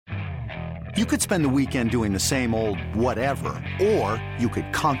You could spend the weekend doing the same old whatever, or you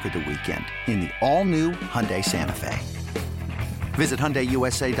could conquer the weekend in the all-new Hyundai Santa Fe. Visit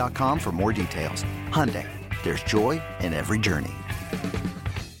HyundaiUSA.com for more details. Hyundai, there's joy in every journey.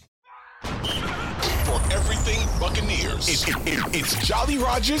 For everything Buccaneers, it's Jolly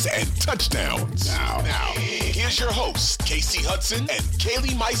Rogers and Touchdowns. Now, here's your hosts, Casey Hudson and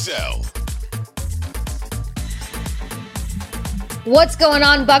Kaylee Mizell. What's going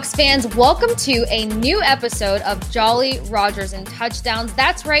on, Bucs fans? Welcome to a new episode of Jolly Rogers and Touchdowns.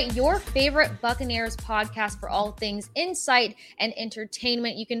 That's right, your favorite Buccaneers podcast for all things insight and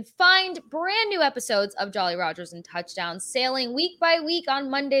entertainment. You can find brand new episodes of Jolly Rogers and Touchdowns sailing week by week on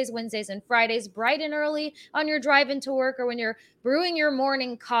Mondays, Wednesdays, and Fridays, bright and early on your drive into work or when you're brewing your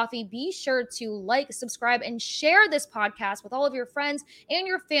morning coffee. Be sure to like, subscribe, and share this podcast with all of your friends and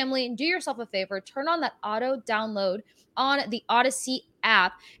your family. And do yourself a favor, turn on that auto download on the Odyssey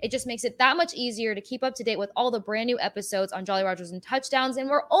app. It just makes it that much easier to keep up to date with all the brand new episodes on Jolly Rogers and Touchdowns. And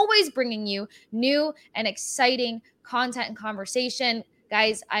we're always bringing you new and exciting content and conversation.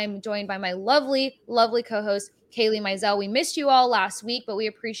 Guys, I'm joined by my lovely, lovely co-host, Kaylee Mizell. We missed you all last week, but we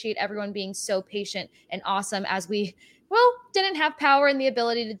appreciate everyone being so patient and awesome as we didn't have power and the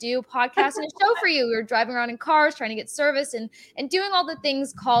ability to do podcasts and a show for you. We were driving around in cars, trying to get service and doing all the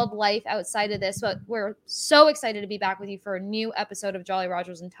things called life outside of this. But we're so excited to be back with you for a new episode of Jolly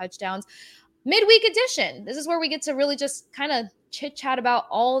Rogers and Touchdowns, midweek edition. This is where we get to really just kind of chit chat about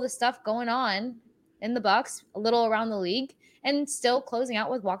all the stuff going on in the Bucs, a little around the league, and still closing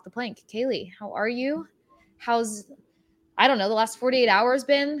out with Walk the Plank. Kaylee, how are you? How's, the last 48 hours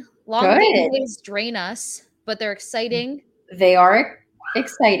been? Long days drain us, but they're exciting. They are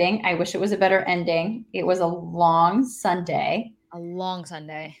exciting. I wish it was a better ending. It was a long Sunday. It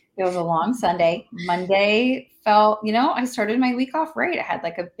was a long Sunday. Monday felt, I started my week off right. I had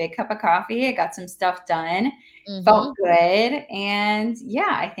like a big cup of coffee. I got some stuff done. Felt good. And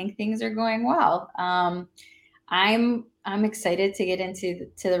yeah, I think things are going well. I'm excited to get into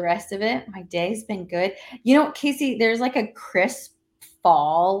the rest of it. My day's been good. Casey, there's like a crisp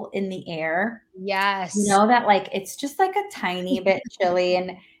fall in the air. Yes. That like it's just like a tiny bit chilly.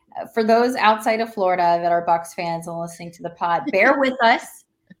 And for those outside of Florida that are Bucs fans and listening to the pod, bear with us.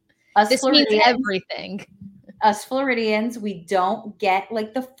 This means everything. Us Floridians, we don't get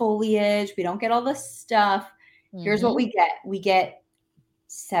like the foliage. We don't get all the stuff. Here's what we get. We get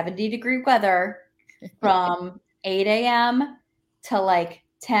 70-degree weather from 8 a.m. to like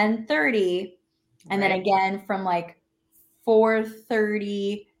 10:30. And then again from like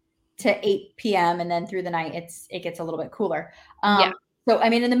 4:30 to 8 p.m. and then through the night it gets a little bit cooler. So I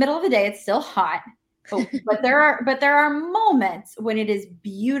mean in the middle of the day it's still hot, but there are moments when it is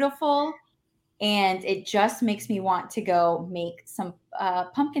beautiful and it just makes me want to go make some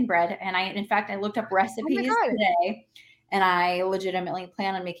pumpkin bread. And I looked up recipes today and I legitimately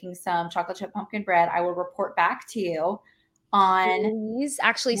plan on making some chocolate chip pumpkin bread. I will report back to you on. Please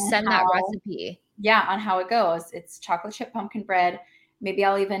actually send that recipe. Yeah, on how it goes. It's chocolate chip pumpkin bread. Maybe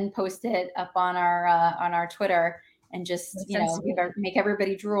I'll even post it up on our Twitter and just make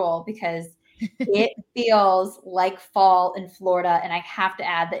everybody drool because it feels like fall in Florida. And I have to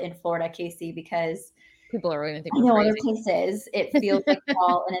add the in Florida, Casey, because people are going to think I know other places it feels like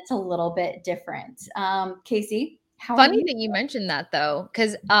fall and it's a little bit different. Casey, how funny are you? that you mentioned that though,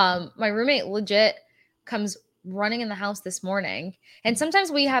 because my roommate legit comes running in the house this morning. And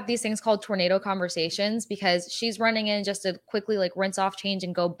sometimes we have these things called tornado conversations because she's running in just to quickly like rinse off, change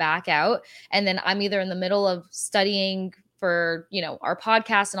and go back out. And then I'm either in the middle of studying for, our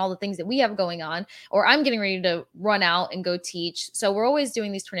podcast and all the things that we have going on, or I'm getting ready to run out and go teach. So we're always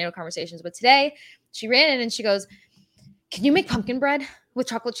doing these tornado conversations. But today she ran in and she goes, "Can you make pumpkin bread with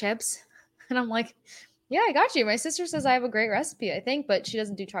chocolate chips?" And I'm like, "Yeah, I got you. My sister says I have a great recipe, I think, but she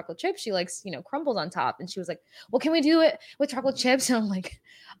doesn't do chocolate chips. She likes, crumbles on top." And she was like, "Well, can we do it with chocolate chips?" And I'm like,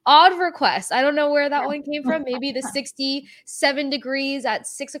 odd request. I don't know where that one came from. Maybe the 67 degrees at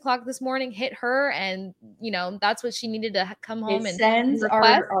 6:00 this morning hit her. And, that's what she needed to come home and sends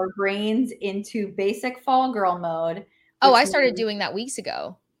our brains into basic fall girl mode. Oh, I started doing that weeks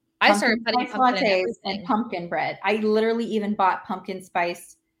ago. I started putting pumpkin lattes and pumpkin bread. I literally even bought pumpkin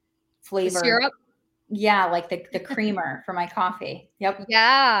spice flavor syrup. Yeah, like the creamer for my coffee. Yep.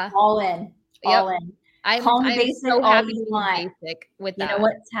 Yeah. All in. I'm basic, so happy to be basic with that. You know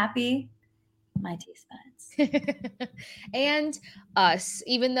what's happy? My taste buds. And us,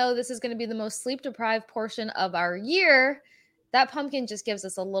 even though this is going to be the most sleep deprived portion of our year, that pumpkin just gives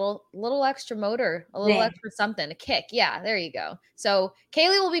us a little extra motor, a little extra something, a kick. Yeah, there you go. So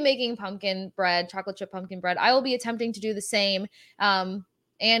Kaylee will be making pumpkin bread, chocolate chip pumpkin bread. I will be attempting to do the same.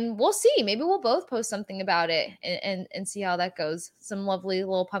 And we'll see. Maybe we'll both post something about it and see how that goes. Some lovely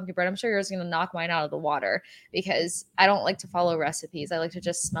little pumpkin bread. I'm sure yours is going to knock mine out of the water because I don't like to follow recipes. I like to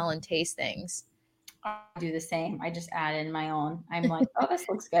just smell and taste things. I do the same. I just add in my own. I'm like, oh, this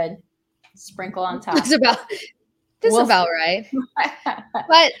looks good. Sprinkle on top. That's about right.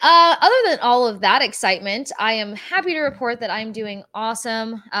 But other than all of that excitement, I am happy to report that I'm doing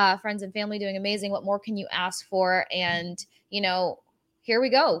awesome. Friends and family doing amazing. What more can you ask for? And, here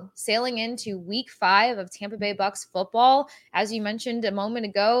we go, sailing into week 5 of Tampa Bay Bucks football. As you mentioned a moment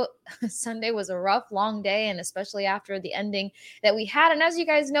ago, Sunday was a rough, long day, and especially after the ending that we had. And as you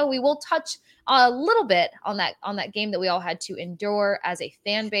guys know, we will touch a little bit on that game that we all had to endure as a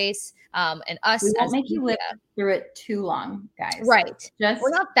fan base, and us. We won't make you live through it too long, guys. Right.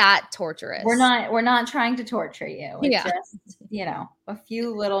 We're not that torturous. We're not trying to torture you. It's just, a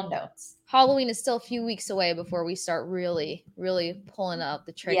few little notes. Halloween is still a few weeks away before we start really, really pulling out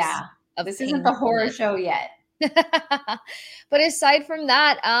the tricks. Yeah. This isn't the horror show yet. But aside from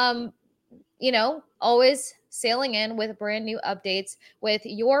that, always sailing in with brand new updates with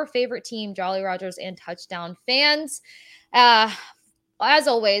your favorite team, Jolly Rogers and Touchdown fans. As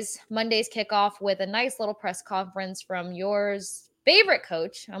always, Mondays kick off with a nice little press conference from yours favorite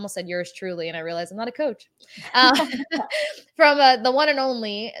coach. I almost said yours truly, and I realized I'm not a coach. From the one and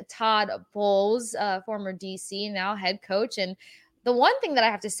only Todd Bowles, former DC, now head coach. And the one thing that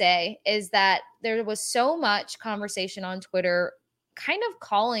I have to say is that there was so much conversation on Twitter kind of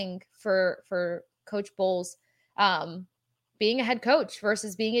calling for Coach Bowles being a head coach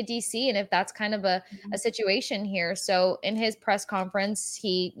versus being a DC, and if that's kind of a situation here. So in his press conference,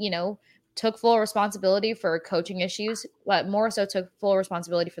 he, took full responsibility for coaching issues, but more so took full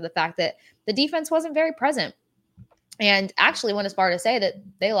responsibility for the fact that the defense wasn't very present. And actually went as far to say that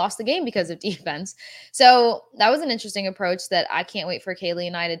they lost the game because of defense. So that was an interesting approach that I can't wait for Kaylee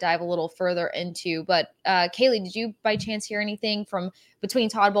and I to dive a little further into. But Kaylee, did you by chance hear anything from between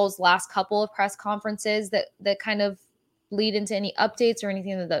Todd Bowles' last couple of press conferences that kind of lead into any updates or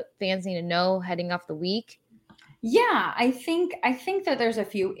anything that the fans need to know heading off the week? Yeah, I think that there's a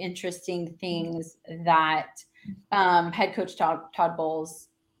few interesting things that head coach Todd Bowles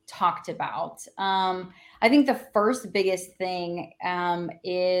talked about. I think the first biggest thing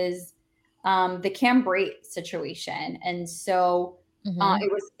is the Cam Brate situation. And so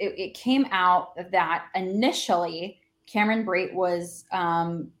it came out that initially Cameron Brate was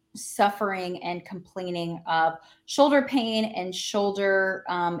suffering and complaining of shoulder pain and shoulder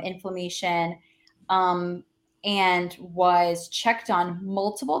inflammation, and was checked on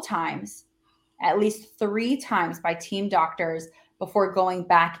multiple times, at least 3 times by team doctors before going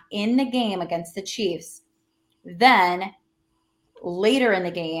back in the game against the Chiefs. Then later in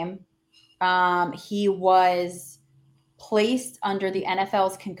the game, he was placed under the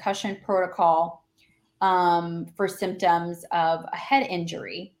NFL's concussion protocol for symptoms of a head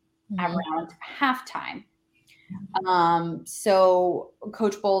injury around halftime. So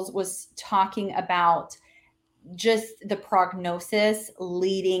Coach Bowles was talking about just the prognosis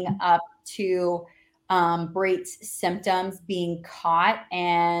leading up to Brate's symptoms being caught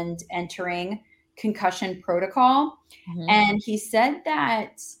and entering concussion protocol. And he said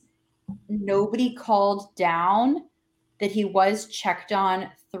that nobody called down that he was checked on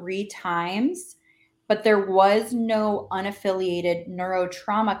 3 times, but there was no unaffiliated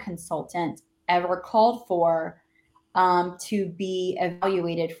neurotrauma consultant ever called for to be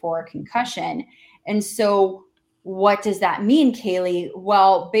evaluated for a concussion. And so what does that mean, Kaylee?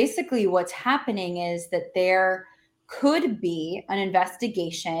 Well, basically what's happening is that there could be an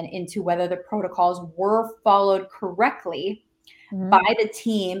investigation into whether the protocols were followed correctly by the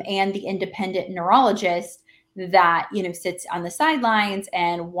team and the independent neurologist that, sits on the sidelines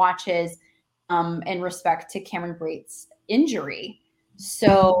and watches in respect to Cameron Brate's injury.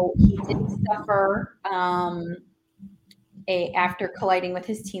 So he did suffer after colliding with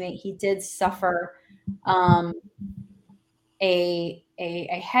his teammate, he did suffer a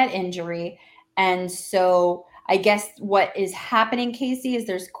head injury. And so I guess what is happening, Casey, is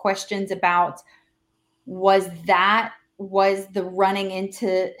there's questions about was the running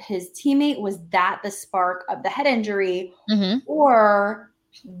into his teammate, was that the spark of the head injury, or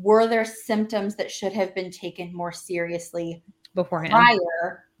were there symptoms that should have been taken more seriously beforehand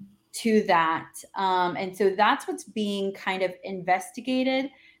prior to that? And so that's what's being kind of investigated.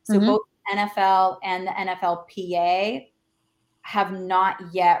 So both NFL and the NFLPA have not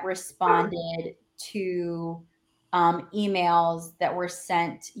yet responded to emails that were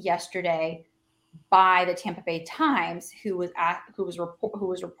sent yesterday by the Tampa Bay Times, who was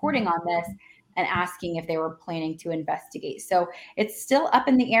reporting on this, and asking if they were planning to investigate. So it's still up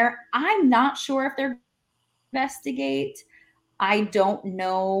in the air. I'm not sure if they're investigate. I don't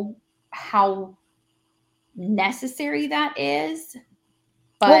know how necessary that is.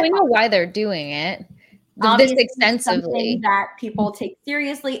 But well, we know why they're doing it. This extensively. That people take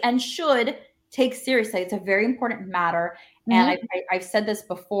seriously and should take seriously. It's a very important matter. Mm-hmm. And I've said this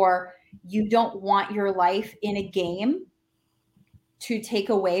before. You don't want your life in a game to take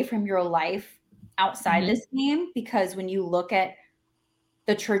away from your life outside this game, because when you look at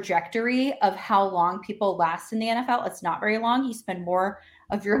the trajectory of how long people last in the NFL, it's not very long. You spend more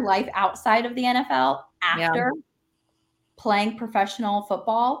of your life outside of the NFL after playing professional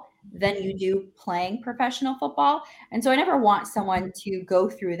football than you do playing professional football. And so I never want someone to go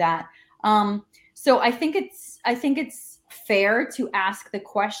through that. So I think it's fair to ask the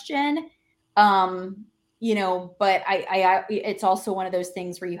question, you know, but I it's also one of those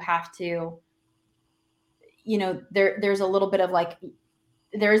things where you have to, you know, there's a little bit of like,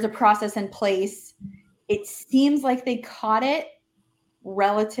 there's a process in place. It seems like they caught it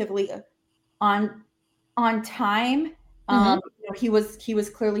relatively on time. You know, he was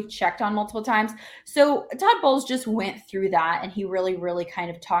clearly checked on multiple times. So Todd Bowles just went through that, and he really, really kind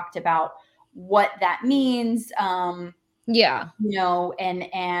of talked about what that means. Yeah. You know, and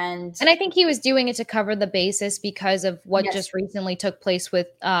I think he was doing it to cover the basis because of what just recently took place with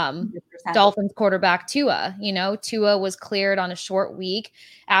Dolphins quarterback Tua. You know, Tua was cleared on a short week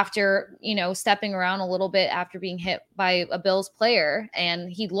after, you know, stepping around a little bit after being hit by a Bills player,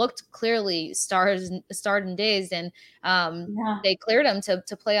 and he looked clearly starred and dazed, and they cleared him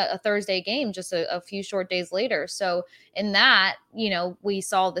to play a Thursday game just a few short days later. So in that, you know, we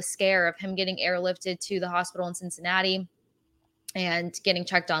saw the scare of him getting airlifted to the hospital in Cincinnati and getting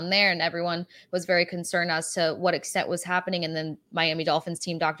checked on there. And everyone was very concerned as to what extent was happening. And then Miami Dolphins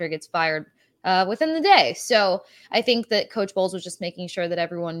team doctor gets fired within the day. So I think that Coach Bowles was just making sure that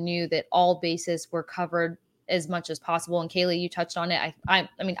everyone knew that all bases were covered as much as possible. And Kaylee, you touched on it. I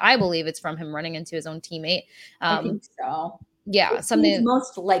mean, I believe it's from him running into his own teammate. I think so. Yeah. It seems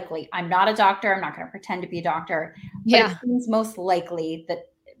most likely. I'm not a doctor. I'm not going to pretend to be a doctor. But it seems most likely that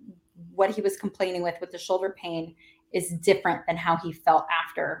what he was complaining with the shoulder pain is different than how he felt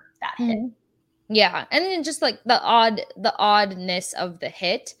after that hit. Yeah. And then just like the oddness of the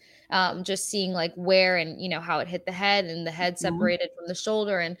hit, just seeing like where and, you know, how it hit the head and the head separated from the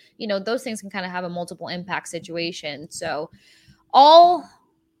shoulder. And, you know, those things can kind of have a multiple impact situation. So all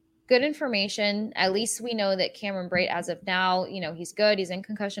good information. At least we know that Cameron Brate, as of now, you know, he's good. He's in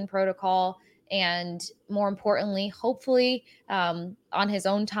concussion protocol. And more importantly, hopefully on his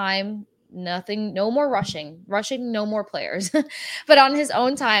own time, no more rushing, no more players, but on his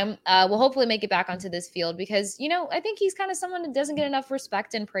own time, we'll hopefully make it back onto this field, because, you know, I think he's kind of someone that doesn't get enough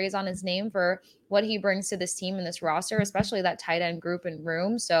respect and praise on his name for what he brings to this team and this roster, especially that tight end group and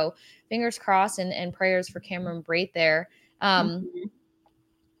room. So fingers crossed and prayers for Cameron Brate there.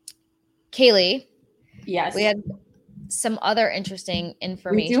 Kaylee. Yes. We had some other interesting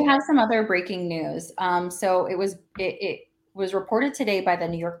information. We do have some other breaking news. So it was reported today by the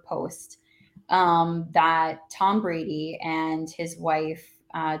New York Post that Tom Brady and his wife,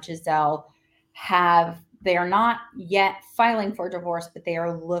 Giselle, they are not yet filing for divorce, but they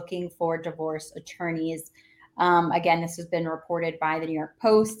are looking for divorce attorneys. Again, this has been reported by the New York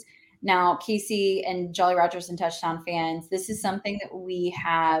Post. Now, Casey and Jolly Rogers and Touchdown fans, this is something that we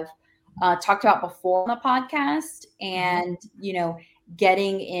have talked about before on the podcast, and, you know,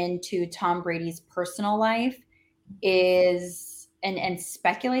 getting into Tom Brady's personal life and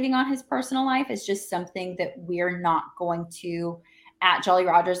speculating on his personal life is just something that we're not going to, at Jolly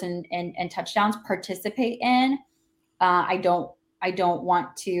Rogers and Touchdowns, participate in. I don't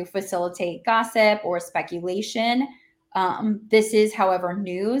want to facilitate gossip or speculation. This is, however,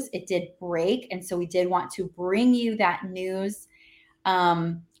 news. It did break, and so we did want to bring you that news.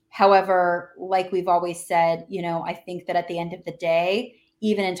 However, like we've always said, you know, I think that at the end of the day,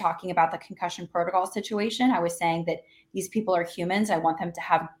 even in talking about the concussion protocol situation, I was saying that these people are humans. I want them to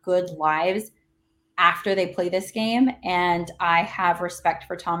have good lives after they play this game. And I have respect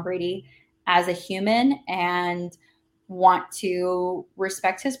for Tom Brady as a human and want to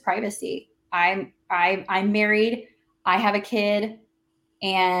respect his privacy. I'm married. I have a kid.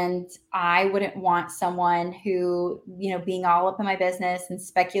 And I wouldn't want someone who, you know, being all up in my business and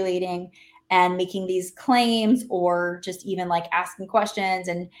speculating and making these claims, or just even like asking questions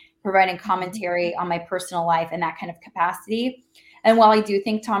and providing commentary on my personal life in that kind of capacity. And while I do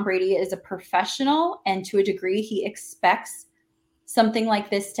think Tom Brady is a professional, and to a degree he expects something like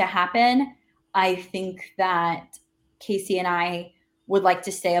this to happen, I think that Casey and I would like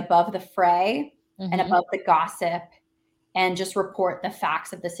to stay above the fray and above the gossip and just report the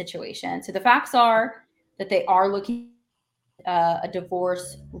facts of the situation. So the facts are that they are looking at a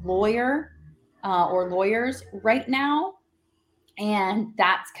divorce lawyer or lawyers right now. And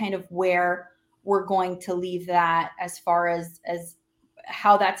that's kind of where we're going to leave that as far as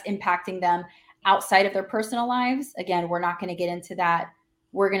how that's impacting them outside of their personal lives. Again, we're not going to get into that.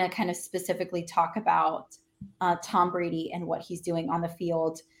 We're going to kind of specifically talk about Tom Brady and what he's doing on the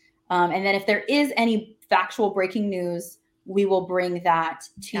field. And then if there is any factual breaking news, we will bring that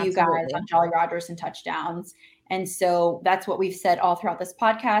to you guys on Jolly Rogers and Touchdowns. And so that's what we've said all throughout this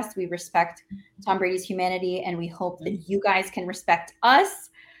podcast. We respect Tom Brady's humanity, and we hope that you guys can respect us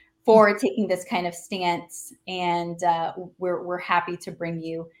for taking this kind of stance. And we're happy to bring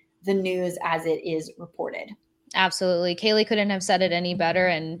you the news as it is reported. Absolutely. Kaylee couldn't have said it any better.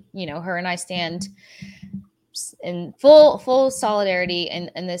 And, her and I stand in full solidarity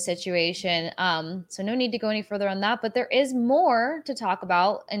in this situation. So no need to go any further on that, but there is more to talk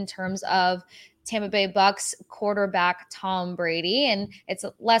about in terms of Tampa Bay Bucks quarterback Tom Brady. And it's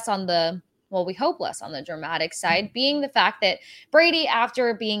less on the, we hope less on the dramatic side, being the fact that Brady,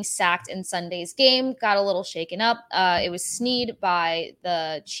 after being sacked in Sunday's game, got a little shaken up. It was Snead by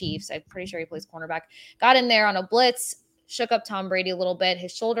the Chiefs. I'm pretty sure he plays cornerback. Got in there on a blitz, shook up Tom Brady a little bit.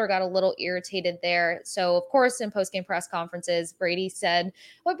 His shoulder got a little irritated there. So, of course, in post-game press conferences, Brady said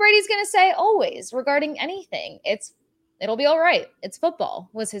what Brady's going to say always regarding anything. It'll be all right. It's football,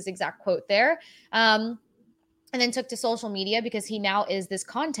 was his exact quote there. And then took to social media because he now is this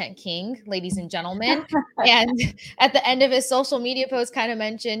content king, ladies and gentlemen. And at the end of his social media post kind of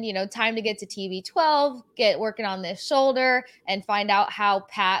mentioned, time to get to TB12, get working on this shoulder and find out how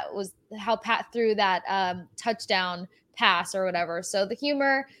Pat threw that touchdown pass or whatever. So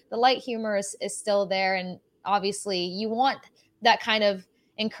the light humor is still there. And obviously you want that kind of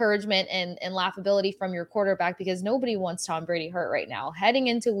encouragement and laughability from your quarterback, because nobody wants Tom Brady hurt right now. Heading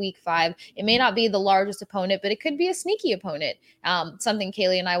into week 5, it may not be the largest opponent, but it could be a sneaky opponent. Something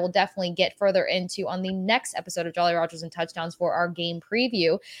Kaylee and I will definitely get further into on the next episode of Jolly Rogers and Touchdowns for our game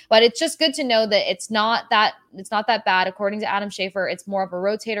preview. But it's just good to know that it's not that bad. According to Adam Schefter, it's more of a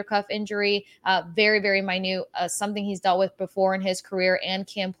rotator cuff injury, very, very minute, something he's dealt with before in his career and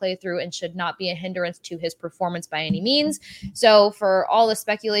can play through and should not be a hindrance to his performance by any means. So for all the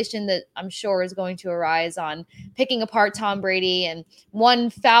speculation that I'm sure is going to arise on picking apart Tom Brady and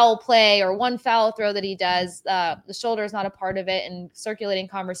one foul play or one foul throw that he does, the shoulder is not a part of it, and circulating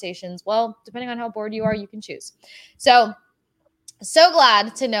conversations, well, depending on how bored you are, you can choose. So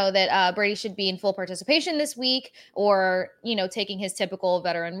glad to know that Brady should be in full participation this week, or, taking his typical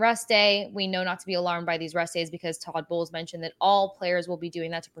veteran rest day. We know not to be alarmed by these rest days because Todd Bowles mentioned that all players will be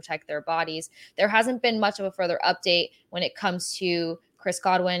doing that to protect their bodies. There hasn't been much of a further update when it comes to Chris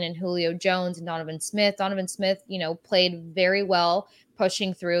Godwin and Julio Jones and Donovan Smith. Donovan Smith, played very well,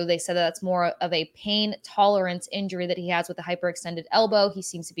 pushing through. They said that that's more of a pain tolerance injury that he has with a hyperextended elbow. He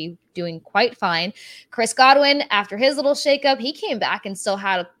seems to be doing quite fine. Chris Godwin, after his little shakeup, he came back and still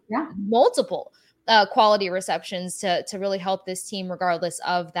had multiple quality receptions to really help this team regardless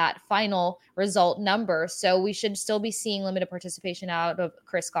of that final result number. So we should still be seeing limited participation out of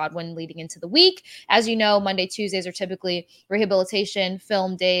Chris Godwin leading into the week. As you know, Monday, Tuesdays are typically rehabilitation,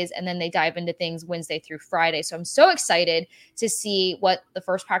 film days, and then they dive into things Wednesday through Friday. So I'm so excited to see what the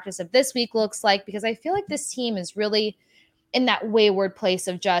first practice of this week looks like, because I feel like this team is really in that wayward place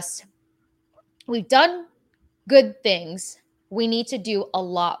of just, we've done good things. We need to do a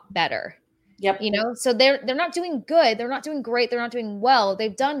lot better. Yep. So they're not doing good. They're not doing great. They're not doing well.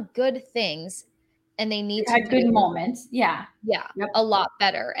 They've done good things, and they need to have good moments. Yeah. Yeah. Yep. A lot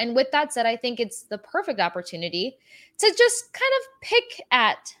better. And with that said, I think it's the perfect opportunity to just kind of pick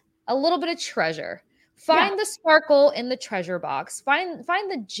at a little bit of treasure. Find the sparkle in the treasure box. Find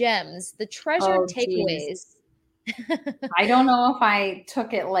the gems, the treasure takeaways. I don't know if I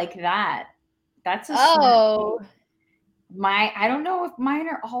took it like that. That's I don't know if mine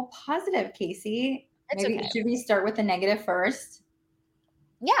are all positive, Casey. Should we start with the negative first?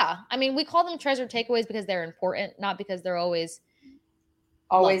 Yeah. I mean, we call them treasure takeaways because they're important, not because they're always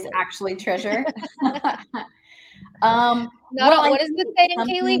actually treasure. What is the saying,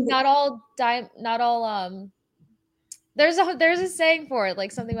 Kaylee? There's a saying for it,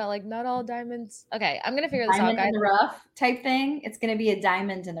 like something about like not all diamonds. Okay, I'm gonna figure this out, guys. Diamond in the rough type thing. It's gonna be a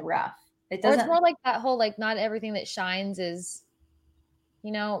diamond in the rough. It's more like that whole, like, not everything that shines is,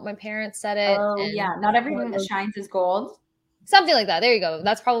 my parents said it. Oh, yeah. Not everything that shines is gold. Something like that. There you go.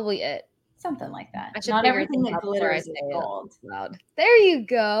 That's probably it. Something like that. Not everything that glitters is gold. Loud. There you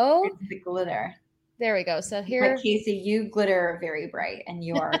go. It's the glitter. There we go. So here, but Casey, you glitter very bright, and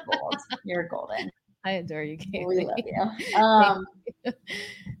you are gold. You're golden. I adore you, Casey. We love you.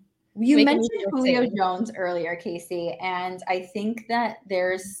 You mentioned Julio Jones earlier, Casey, and I think that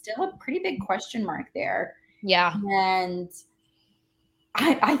there's still a pretty big question mark there. Yeah. And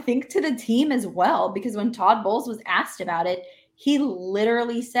I think to the team as well, because when Todd Bowles was asked about it, he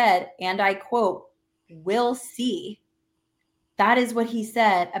literally said, and I quote, "We'll see." That is what he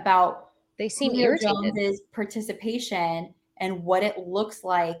said about they seem Julio irritated. Jones' participation and what it looks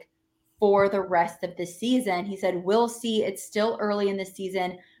like for the rest of the season. He said, "We'll see. It's still early in the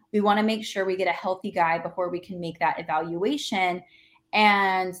season. We want to make sure we get a healthy guy before we can make that evaluation."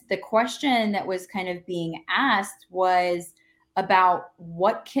 And the question that was kind of being asked was about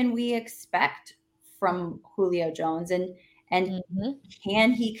what can we expect from Julio Jones, and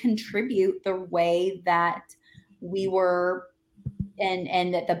can he contribute the way that we were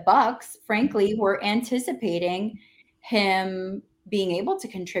and that the Bucs, frankly, were anticipating him being able to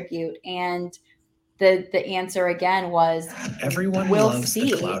contribute. And the answer again was, everyone loves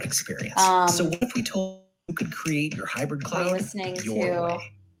the cloud experience. So what if we told you could create your hybrid cloud your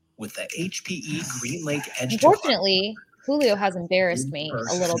way with the HPE GreenLake Edge? Unfortunately, Julio has embarrassed me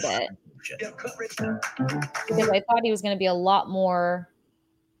a little bit because I thought he was going to be a lot more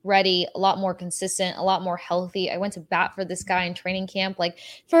ready, a lot more consistent, a lot more healthy. I went to bat for this guy in training camp, like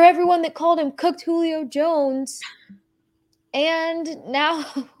for everyone that called him cooked Julio Jones. And now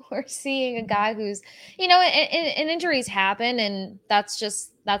we're seeing a guy who's, and injuries happen, and that's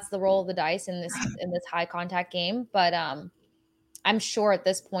the roll of the dice in this high contact game. But I'm sure at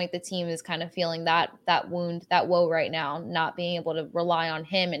this point the team is kind of feeling that wound, that woe right now, not being able to rely on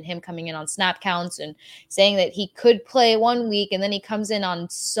him and him coming in on snap counts and saying that he could play 1 week and then he comes in on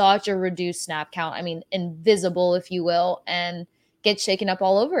such a reduced snap count. I mean, invisible, if you will, and gets shaken up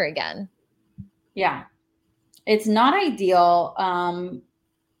all over again. Yeah. It's not ideal,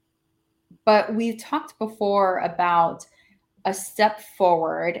 but we've talked before about a step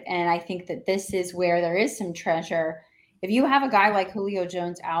forward, and I think that this is where there is some treasure. If you have a guy like Julio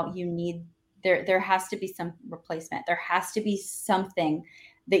Jones out, there has to be some replacement. There has to be something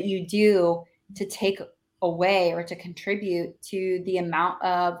that you do to take away or to contribute to the amount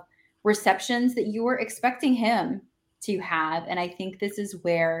of receptions that you were expecting him to have. And I think this is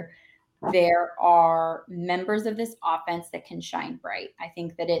where there are members of this offense that can shine bright. I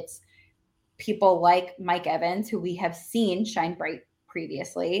think that it's people like Mike Evans, who we have seen shine bright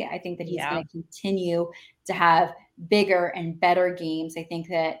previously. I think that he's going to continue to have bigger and better games. I think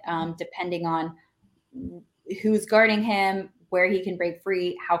that depending on who's guarding him, where he can break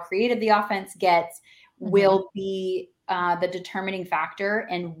free, how creative the offense gets, will be the determining factor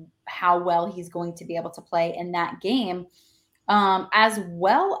in how well he's going to be able to play in that game. As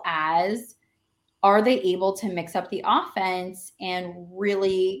well as, are they able to mix up the offense and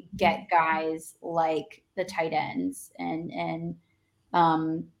really get guys like the tight ends and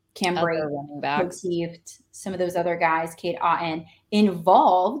Cam Brate, Poteet, some of those other guys, Cade Otton,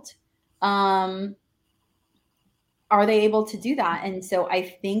 involved? Are they able to do that? And so I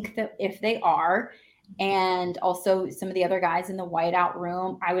think that if they are, and also some of the other guys in the whiteout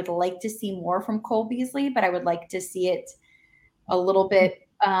room, I would like to see more from Cole Beasley, but I would like to see it a little bit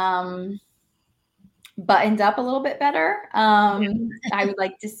buttoned up a little bit better. I would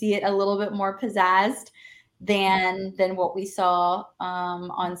like to see it a little bit more pizzazzed than what we saw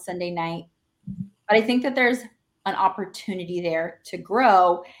on Sunday night. But I think that there's an opportunity there to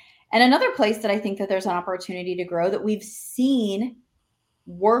grow. And another place that I think that there's an opportunity to grow that we've seen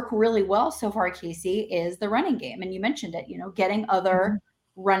work really well so far, Casey, is the running game. And you mentioned it, getting other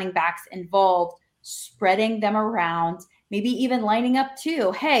running backs involved, spreading them around, maybe even lining up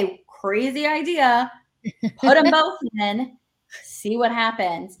two. Hey, crazy idea. Put them both in, see what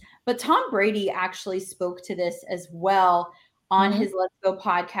happens. But Tom Brady actually spoke to this as well on his Let's Go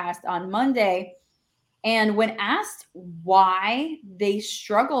podcast on Monday. And when asked why they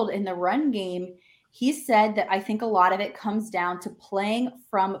struggled in the run game, he said that I think a lot of it comes down to playing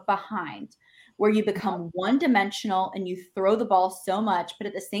from behind, where you become one-dimensional and you throw the ball so much. But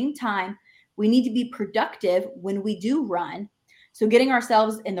at the same time, we need to be productive when we do run. So getting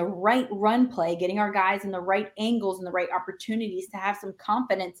ourselves in the right run play, getting our guys in the right angles and the right opportunities to have some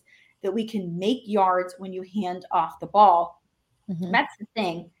confidence that we can make yards when you hand off the ball. That's the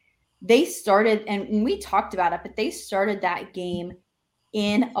thing. They started, and we talked about it, but they started that game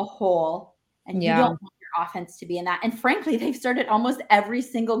in a hole, and you don't want your offense to be in that. And frankly, they've started almost every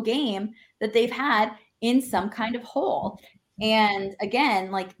single game that they've had in some kind of hole. And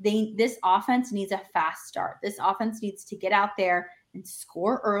again, this offense needs a fast start. This offense needs to get out there and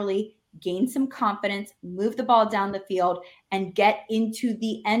score early, gain some confidence, move the ball down the field, and get into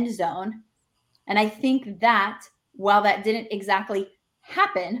the end zone. And I think that while that didn't exactly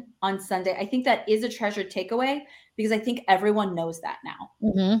happen on Sunday, I think that is a treasured takeaway because I think everyone knows that now.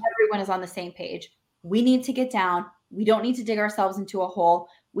 Everyone is on the same page. We need to get down. We don't need to dig ourselves into a hole.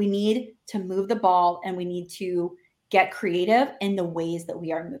 We need to move the ball, and we need to get creative in the ways that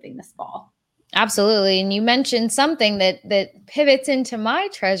we are moving this ball. Absolutely. And you mentioned something that pivots into my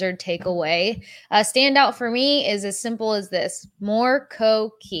treasured takeaway. Standout for me is as simple as this: more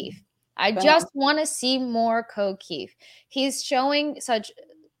Ko Kieft. I just want to see more Ko Kieft. He's showing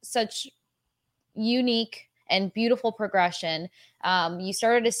such unique and beautiful progression. You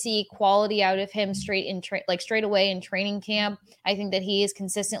started to see quality out of him straight away in training camp. I think that he is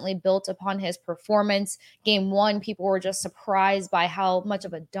consistently built upon his performance. Game 1, people were just surprised by how much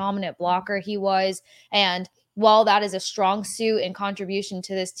of a dominant blocker he was. And while that is a strong suit and contribution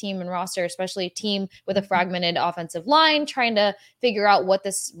to this team and roster, especially a team with a fragmented offensive line, trying to figure out what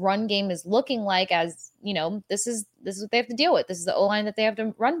this run game is looking like, as you know, this is what they have to deal with. This is the O-line that they have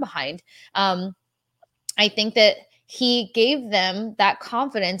to run behind. I think that he gave them that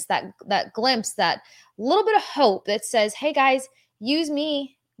confidence, that glimpse, that little bit of hope that says, hey guys, use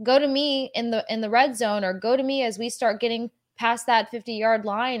me, go to me in the red zone, or go to me as we start getting past that 50-yard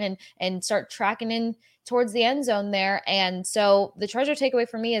line and start tracking in towards the end zone there. And so the treasure takeaway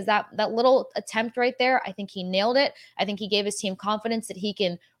for me is that little attempt right there. I think he nailed it. I think he gave his team confidence that he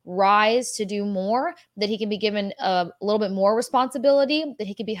can rise to do more, that he can be given a little bit more responsibility, that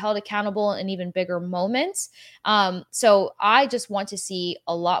he can be held accountable in even bigger moments. So I just want to see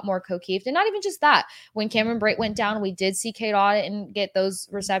a lot more Ko Kieft. And not even just that. When Cameron Brate went down, we did see Cade Otton get those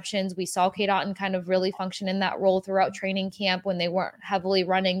receptions. We saw Cade Otton kind of really function in that role throughout training camp when they weren't heavily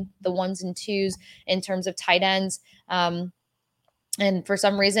running the 1s and 2s in terms of tight ends. And for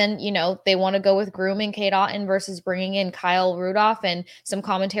some reason, you know, they want to go with grooming Cade Otton versus bringing in Kyle Rudolph. And some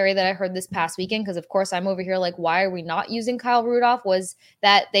commentary that I heard this past weekend, because of course I'm over here like, why are we not using Kyle Rudolph, was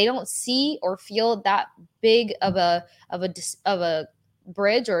that they don't see or feel that big of a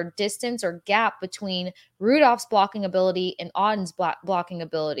bridge or distance or gap between Rudolph's blocking ability and Otton's blocking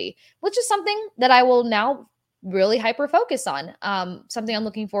ability, which is something that I will now really hyper focus on, something I'm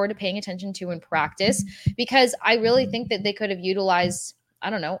looking forward to paying attention to in practice, because I really think that they could have utilized, I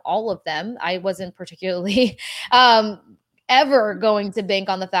don't know, all of them. I wasn't particularly ever going to bank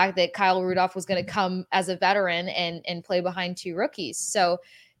on the fact that Kyle Rudolph was going to come as a veteran and play behind 2 rookies. So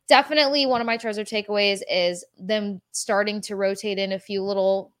definitely one of my treasure takeaways is them starting to rotate in a few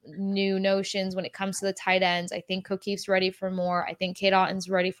little new notions when it comes to the tight ends. I think Ko Kieft's ready for more. I think Cade Otton's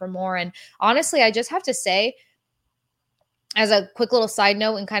ready for more. And honestly, I just have to say, as a quick little side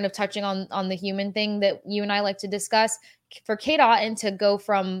note and kind of touching on the human thing that you and I like to discuss, for Cade Otton to go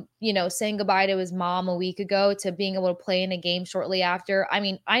from, you know, saying goodbye to his mom a week ago to being able to play in a game shortly after. I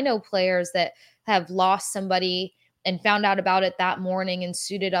mean, I know players that have lost somebody and found out about it that morning and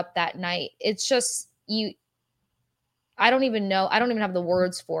suited up that night. It's just, I don't even know. I don't even have the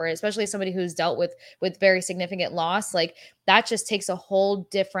words for it, especially somebody who's dealt with very significant loss. Like, that just takes a whole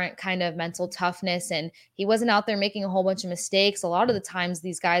different kind of mental toughness. And he wasn't out there making a whole bunch of mistakes. A lot of the times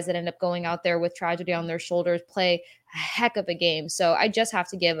these guys that end up going out there with tragedy on their shoulders play a heck of a game. So I just have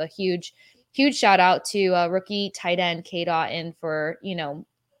to give a huge shout out to rookie tight end Cade Otton for, you know,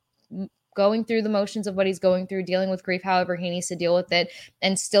 going through the motions of what he's going through, dealing with grief however he needs to deal with it,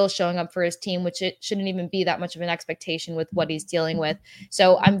 and still showing up for his team, which it shouldn't even be that much of an expectation with what he's dealing with.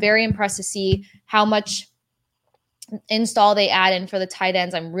 So I'm very impressed to see how much install they add in for the tight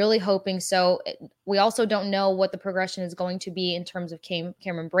ends. I'm really hoping so. We also don't know what the progression is going to be in terms of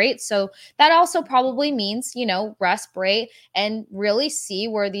Cameron Brate. So that also probably means, you know, rest Brate and really see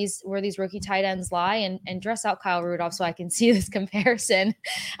where these rookie tight ends lie, and dress out Kyle Rudolph so I can see this comparison.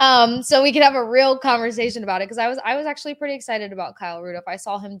 So we can have a real conversation about it. Cause I was actually pretty excited about Kyle Rudolph. I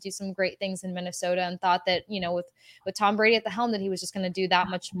saw him do some great things in Minnesota and thought that, you know, with Tom Brady at the helm, that he was just going to do that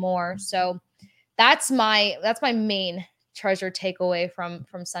much more. So that's my main treasure takeaway from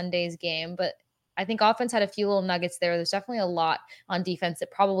Sunday's game. But I think offense had a few little nuggets there. There's definitely a lot on defense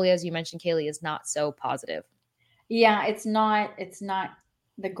that probably, as you mentioned, Kaylee, is not so positive. Yeah, it's not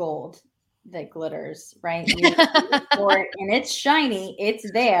the gold that glitters, right? And it's shiny,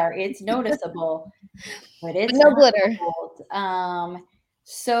 it's there, it's noticeable, but it's no glitter. Gold.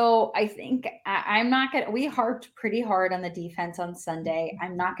 So I think I'm not going to, we harped pretty hard on the defense on Sunday.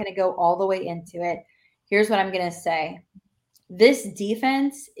 I'm not going to go all the way into it. Here's what I'm going to say. This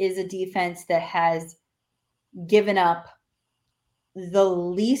defense is a defense that has given up the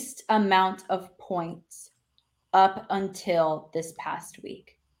least amount of points up until this past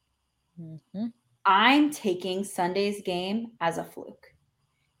week. Mm-hmm. I'm taking Sunday's game as a fluke.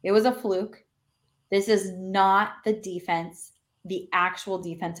 It was a fluke. This is not the defense, the actual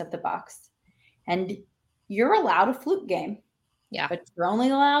defense of the Bucs. And you're allowed a fluke game. Yeah. But you're only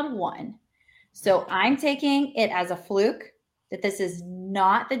allowed one. So I'm taking it as a fluke, that this is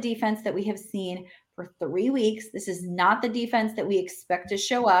not the defense that we have seen for 3 weeks. This is not the defense that we expect to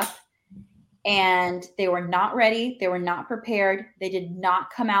show up. And they were not ready. They were not prepared. They did not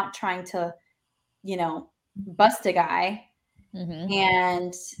come out trying to, bust a guy. Mm-hmm.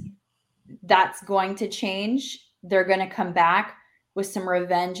 And that's going to change. They're going to come back with some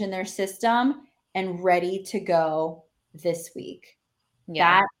revenge in their system and ready to go this week.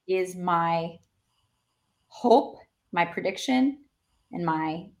 Yeah. That is my hope, my prediction, and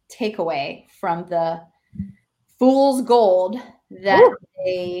my takeaway from the fool's gold that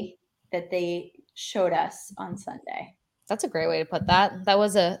they showed us on Sunday. That's a great way to put that. That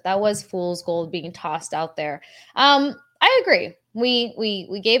was fool's gold being tossed out there. I agree.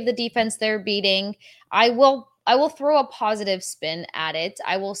 We gave the defense their beating. I will throw a positive spin at it.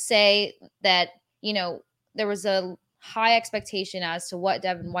 I will say that, there was a high expectation as to what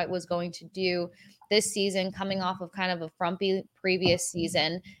Devin White was going to do this season, coming off of kind of a frumpy previous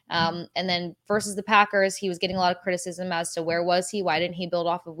season. And then versus the Packers, he was getting a lot of criticism as to where was he? Why didn't he build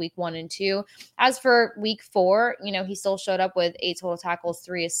off of week 1 and 2? As for week 4, he still showed up with 8 total tackles,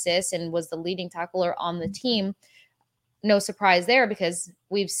 3 assists, and was the leading tackler on the team. No surprise there, because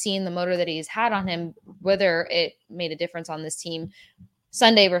we've seen the motor that he's had on him, whether it made a difference on this team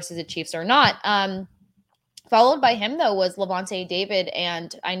Sunday versus the Chiefs or not. Followed by him, though, was Lavonte David.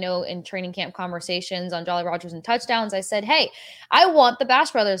 And I know in training camp conversations on Jolly Rogers and Touchdowns, I said, hey, I want the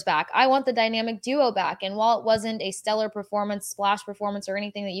Bash Brothers back. I want the dynamic duo back. And while it wasn't a stellar performance, splash performance, or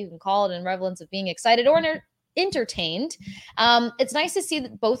anything that you can call it in relevance of being excited or entertained, it's nice to see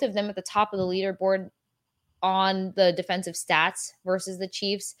that both of them at the top of the leaderboard on the defensive stats versus the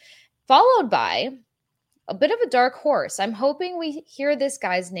Chiefs, followed by a bit of a dark horse. I'm hoping we hear this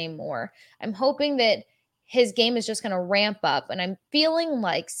guy's name more. I'm hoping that his game is just going to ramp up. And I'm feeling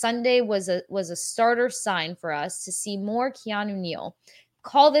like Sunday was a starter sign for us to see more Keanu Neal.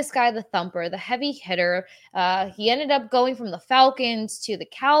 Call this guy the thumper, the heavy hitter. He ended up going from the Falcons to the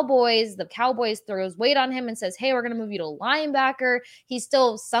Cowboys. The Cowboys throws weight on him and says, hey, we're going to move you to linebacker. He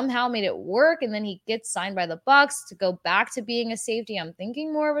still somehow made it work. And then he gets signed by the Bucs to go back to being a safety. I'm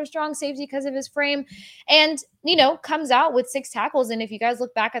thinking more of a strong safety because of his frame. And, comes out with 6 tackles. And if you guys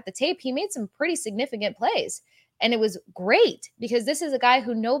look back at the tape, he made some pretty significant plays. And it was great because this is a guy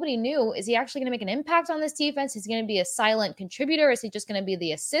who nobody knew. Is he actually going to make an impact on this defense? Is he going to be a silent contributor? Is he just going to be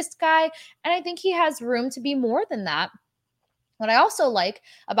the assist guy? And I think he has room to be more than that. What I also like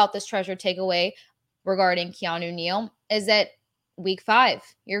about this treasure takeaway regarding Keanu Neal is that week 5,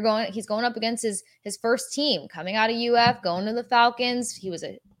 he's going up against his first team coming out of UF, going to the Falcons. He was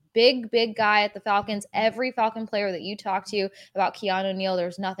a big guy at the Falcons. Every Falcon player that you talk to about Keanu Neal,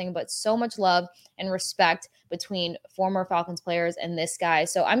 there's nothing but so much love and respect between former Falcons players and this guy.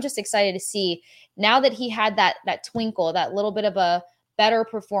 So I'm just excited to see now that he had that twinkle, that little bit of a better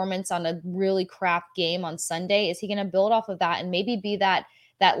performance on a really crap game on Sunday. Is he going to build off of that and maybe be that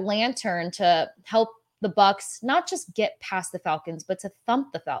lantern to help the Bucs not just get past the Falcons, but to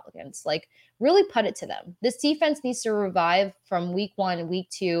thump the Falcons, like really put it to them. This defense needs to revive from week 1 and week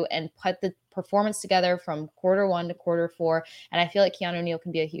 2 and put the performance together from quarter 1 to quarter 4. And I feel like Keanu Neal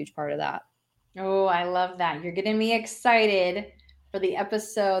can be a huge part of that. Oh, I love that. You're getting me excited for the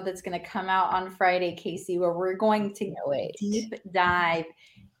episode that's going to come out on Friday, Casey, where we're going to deep dive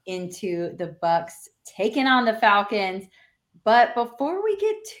into the Bucs taking on the Falcons. But before we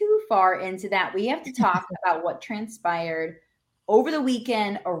get too far into that, we have to talk about what transpired over the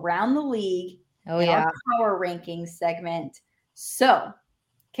weekend around the league in our power rankings segment. So,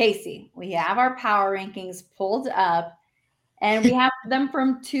 Casey, we have our power rankings pulled up, and we have them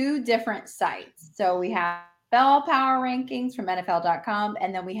from 2 different sites. So we have NFL power rankings from NFL.com,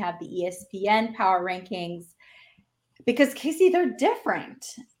 and then we have the ESPN power rankings because, Casey, they're different.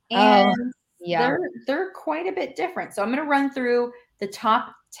 And they're quite a bit different. So I'm going to run through the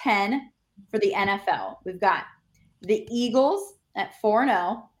top 10 for the NFL. We've got the Eagles at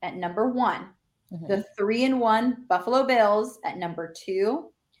 4-0 at number 1, the 3-1 Buffalo Bills at number 2,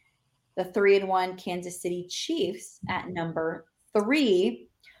 the 3-1 Kansas City Chiefs at number 3,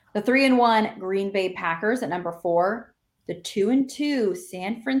 the 3-1 Green Bay Packers at number 4, the 2-2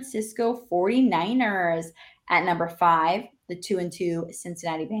 San Francisco 49ers at number 5, the 2-2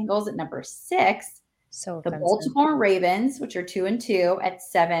 Cincinnati Bengals at number 6, the Baltimore Ravens, which are 2-2 at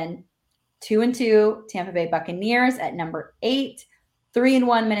 7, 2-2 Tampa Bay Buccaneers at number 8,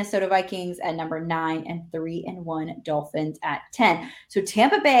 3-1 Minnesota Vikings at number 9, and 3-1 Dolphins at 10. So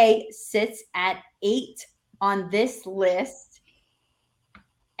Tampa Bay sits at 8 on this list.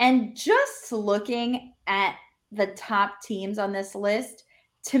 And just looking at the top teams on this list,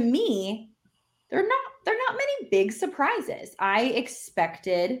 to me, they're not many big surprises. I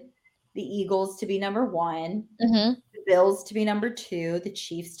expected the Eagles to be number 1, the Bills to be number 2, the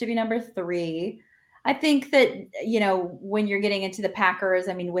Chiefs to be number 3. I think that, when you're getting into the Packers,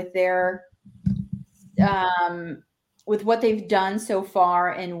 I mean, with their, with what they've done so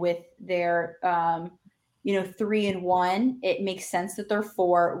far and with their, 3-1, it makes sense that they're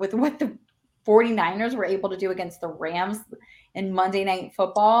 4. With what the 49ers were able to do against the Rams in Monday Night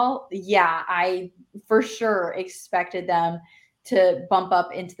Football, yeah, I for sure expected them to bump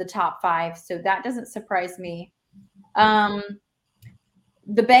up into the top 5. So that doesn't surprise me.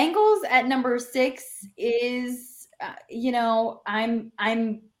 The Bengals at number 6 is, I'm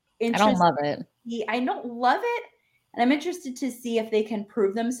interested. I don't love it. I don't love it. And I'm interested to see if they can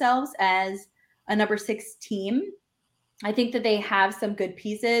prove themselves as a number 6 team. I think that they have some good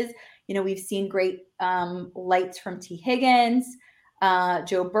pieces. We've seen great lights from T. Higgins,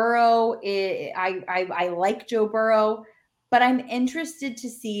 Joe Burrow. I like Joe Burrow, but I'm interested to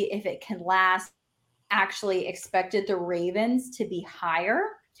see if it can last. Actually expected the Ravens to be higher.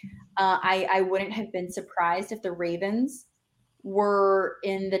 I wouldn't have been surprised if the Ravens were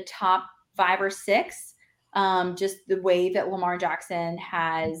in the top 5 or 6. Just the way that Lamar Jackson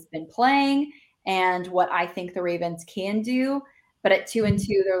has been playing and what I think the Ravens can do. But at 2-2,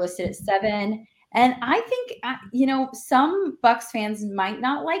 they're listed at 7. And I think, some Bucs fans might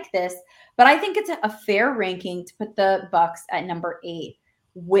not like this, but I think it's a fair ranking to put the Bucs at number 8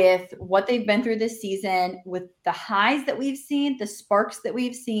 with what they've been through this season, with the highs that we've seen, the sparks that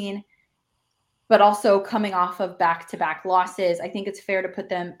we've seen, but also coming off of back-to-back losses. I think it's fair to put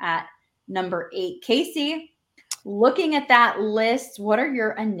them at number 8. Casey, looking at that list, what are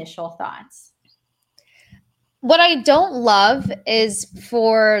your initial thoughts? What I don't love is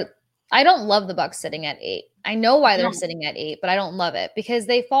I don't love the Bucs sitting at 8. I know why they're sitting at 8, but I don't love it because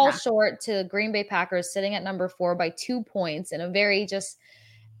they fall short to Green Bay Packers sitting at number 4 by 2 points in a very just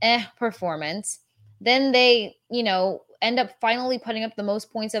performance. Then they, end up finally putting up the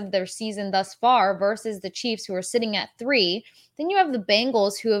most points of their season thus far versus the Chiefs, who are sitting at 3. Then you have the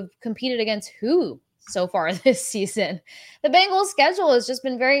Bengals, who have competed against who so far this season. The Bengals schedule has just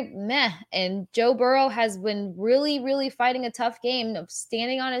been very meh, and Joe Burrow has been really, really fighting a tough game of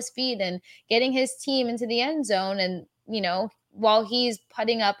standing on his feet and getting his team into the end zone. And, while he's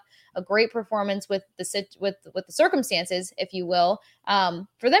putting up a great performance with the circumstances, if you will,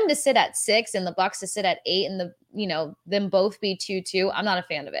 for them to sit at 6 and the Bucs to sit at 8 and them both be 2-2, I'm not a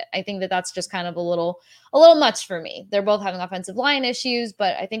fan of it. I think that that's just kind of a little much for me. They're both having offensive line issues,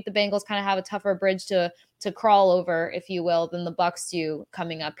 but I think the Bengals kind of have a tougher bridge to crawl over, if you will, than the Bucs do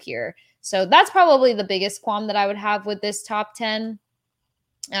coming up here. So that's probably the biggest qualm that I would have with this top 10.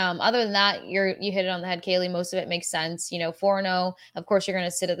 Other than that, you hit it on the head, Kaylee. Most of it makes sense. 4-0. Of course, you're going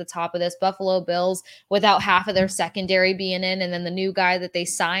to sit at the top of this. Buffalo Bills without half of their secondary being in, and then the new guy that they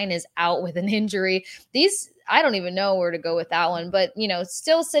sign is out with an injury. I don't even know where to go with that one, but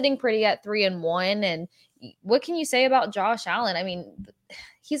still sitting pretty at 3-1. And what can you say about Josh Allen? I mean,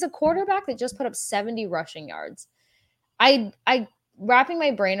 he's a quarterback that just put up 70 rushing yards. I wrapping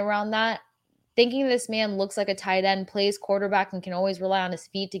my brain around that. Thinking this man looks like a tight end, plays quarterback, and can always rely on his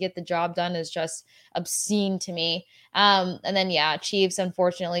feet to get the job done is just obscene to me. And then, Chiefs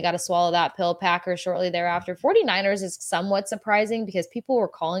unfortunately got to swallow that pill. Packers shortly thereafter. 49ers is somewhat surprising because people were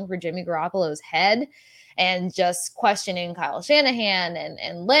calling for Jimmy Garoppolo's head and just questioning Kyle Shanahan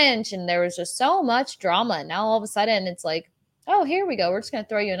and Lynch. And there was just so much drama. And now all of a sudden it's like, oh, here we go. We're just going to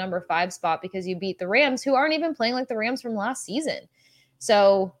throw you a number 5 spot because you beat the Rams, who aren't even playing like the Rams from last season.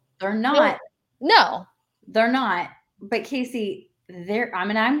 So they're not. No, they're not. But Casey,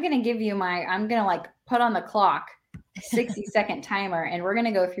 I'm going to give you I'm going to put on the clock 60-second timer, and we're going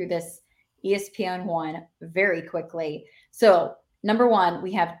to go through this ESPN one very quickly. So number 1,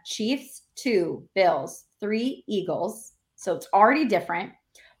 we have Chiefs, 2 Bills, 3 Eagles. So it's already different.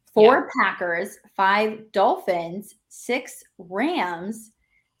 4 Packers, 5 Dolphins, 6 Rams,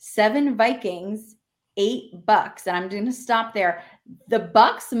 7 Vikings, 8 Bucs. And I'm going to stop there. The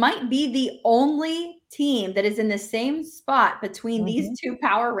Bucs might be the only team that is in the same spot between these 2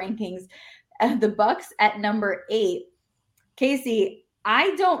 power rankings. The Bucs at number 8. Casey,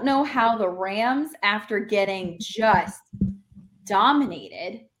 I don't know how the Rams, after getting just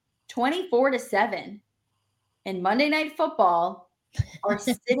dominated 24-7 in Monday Night Football, are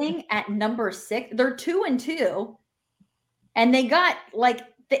sitting at number 6. They're 2-2. And they got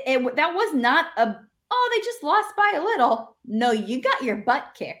that was not they just lost by a little. No, you got your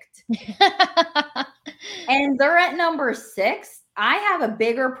butt kicked. And they're at number 6. I have a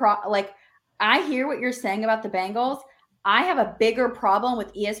bigger I hear what you're saying about the Bengals. I have a bigger problem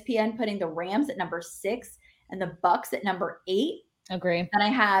with ESPN putting the Rams at number 6 and the Bucks at number 8. Agree. And I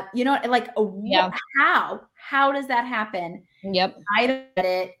have, how does that happen? Yep. I don't get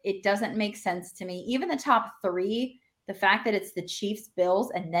it. It doesn't make sense to me. Even the top 3, the fact that it's the Chiefs,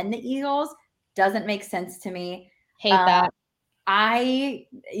 Bills, and then the Eagles doesn't make sense to me. Hate that. The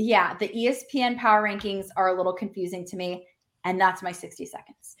ESPN power rankings are a little confusing to me. And that's my 60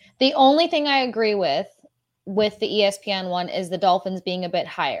 seconds. The only thing I agree with the ESPN one is the Dolphins being a bit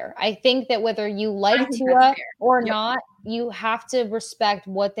higher. I think that whether you like Tua or not, you have to respect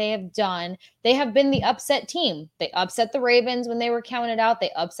what they have done. They have been the upset team. They upset the Ravens when they were counted out. They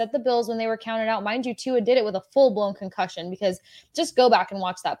upset the Bills when they were counted out. Mind you, Tua did it with a full-blown concussion, because just go back and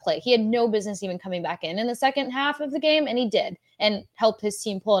watch that play. He had no business even coming back in the second half of the game, and he did, and helped his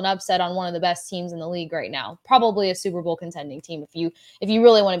team pull an upset on one of the best teams in the league right now. Probably a Super Bowl contending team if you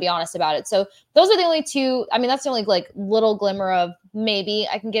really want to be honest about it. So those are the only two. I mean, that's the only little glimmer of maybe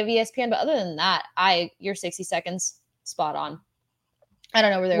I can give ESPN, but other than that, your 60 seconds spot on. I don't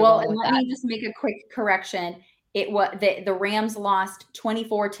know where they're going with that. Let me just make a quick correction. It was the Rams lost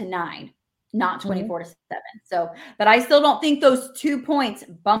 24-9, not 24-7. So, but I still don't think those 2 points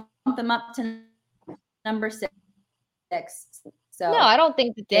bump them up to number 6. So no, I don't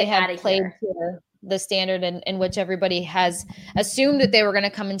think that they have played to the standard in which everybody has assumed that they were going to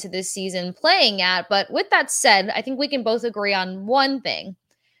come into this season playing at. But with that said, I think we can both agree on one thing.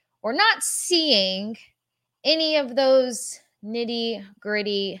 We're not seeing any of those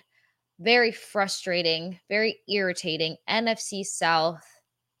nitty-gritty, very frustrating, very irritating NFC South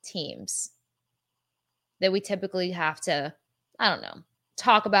teams that we typically have to,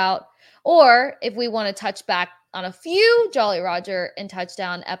 talk about. Or if we want to touch back on a few Jolly Roger and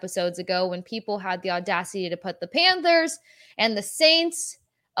Touchdown episodes ago when people had the audacity to put the Panthers and the Saints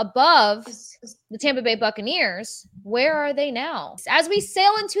above the Tampa Bay Buccaneers, where are they now? As we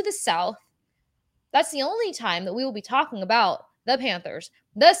sail into the South, that's the only time that we will be talking about the Panthers,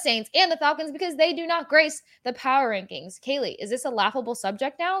 the Saints, and the Falcons, because they do not grace the power rankings. Kaylee, is this a laughable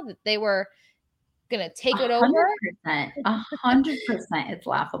subject now that they were going to take it over? 100%. It's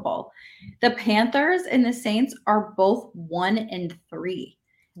laughable. The Panthers and the Saints are both 1-3.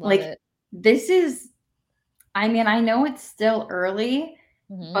 This is, I know it's still early,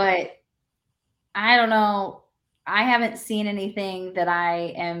 but I don't know. I haven't seen anything that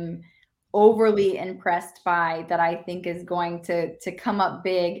I am overly impressed by that I think is going to come up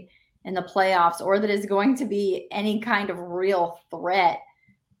big in the playoffs, or that is going to be any kind of real threat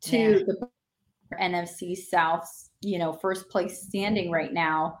to the NFC South's, first place standing right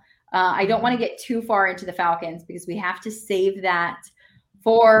now. I don't want to get too far into the Falcons because we have to save that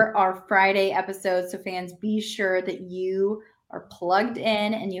for our Friday episode. So fans, be sure that you are plugged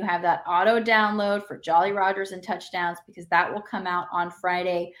in and you have that auto download for Jolly Rogers and Touchdowns, because that will come out on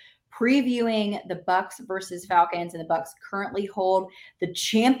Friday, previewing the Bucks versus Falcons. And the Bucks currently hold the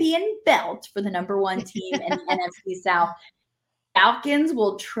champion belt for the number 1 team in the NFC South. Falcons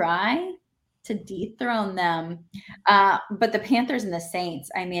will try to dethrone them. But the Panthers and the Saints,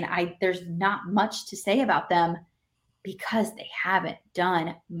 there's not much to say about them because they haven't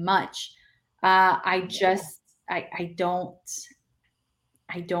done much. I don't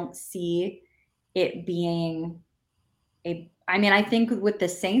see it being I think with the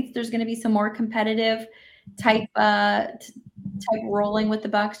Saints, there's going to be some more competitive type rolling with the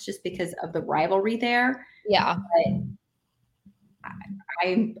Bucks just because of the rivalry there. Yeah. But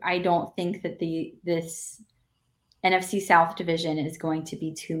I don't think that this NFC South division is going to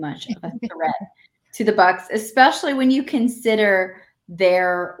be too much of a threat to the Bucks, especially when you consider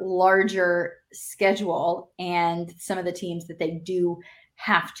their larger schedule and some of the teams that they do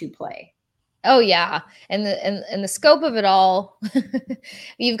have to play. Oh yeah. And the scope of it all,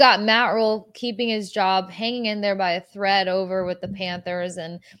 you've got Matt Rule keeping his job, hanging in there by a thread over with the Panthers.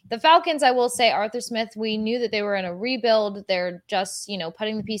 And the Falcons, I will say, Arthur Smith, we knew that they were in a rebuild. They're just,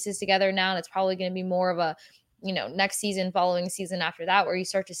 putting the pieces together now. And it's probably going to be more of a, next season, following season after that, where you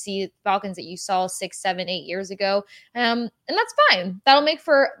start to see Falcons that you saw 6, 7, 8 years ago. And that's fine. That'll make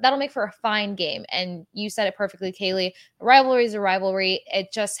for a fine game. And you said it perfectly, Kaylee. A rivalry is a rivalry.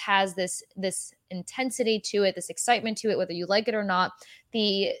 It just has this intensity to it, this excitement to it, whether you like it or not.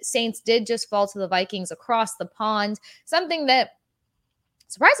 The Saints did just fall to the Vikings across the pond, something that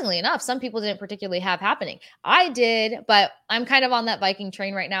surprisingly enough, some people didn't particularly have happening. I did, but I'm kind of on that Viking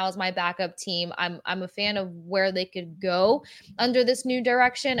train right now as my backup team. I'm a fan of where they could go under this new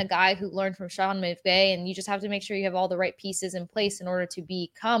direction, a guy who learned from Sean McVay, and you just have to make sure you have all the right pieces in place in order to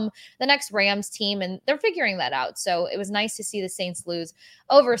become the next Rams team, and they're figuring that out. So it was nice to see the Saints lose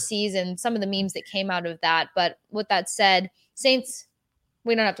overseas and some of the memes that came out of that. But with that said, Saints,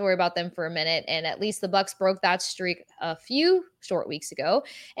 we don't have to worry about them for a minute. And at least the Bucs broke that streak a few short weeks ago.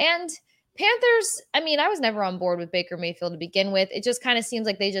 And Panthers, I mean, I was never on board with Baker Mayfield to begin with. It just kind of seems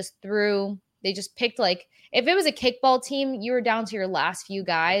like they just picked, like, if it was a kickball team, you were down to your last few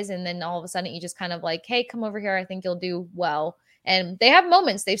guys. And then all of a sudden you just kind of like, hey, come over here. I think you'll do well. And they have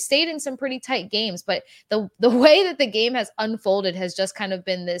moments. They've stayed in some pretty tight games, but the way that the game has unfolded has just kind of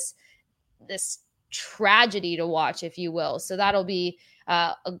been this tragedy to watch, if you will. So that'll be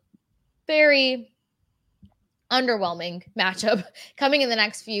a very underwhelming matchup coming in the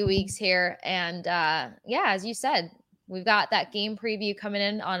next few weeks here. And as you said, we've got that game preview coming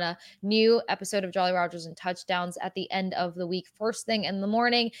in on a new episode of Jolly Rogers and Touchdowns at the end of the week, first thing in the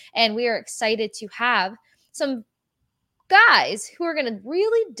morning. And we are excited to have some guys who are going to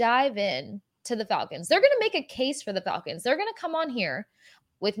really dive in to the Falcons. They're going to make a case for the Falcons. They're going to come on here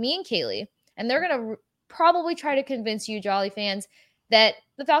with me and Kaylee, and they're going to probably try to convince you, Jolly fans, that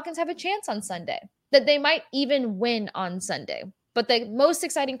the Falcons have a chance on Sunday, that they might even win on Sunday. But the most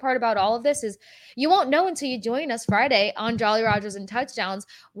exciting part about all of this is you won't know until you join us Friday on Jolly Rogers and Touchdowns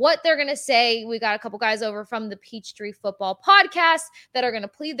what they're going to say. We got a couple guys over from the Peachtree Football Podcast that are going to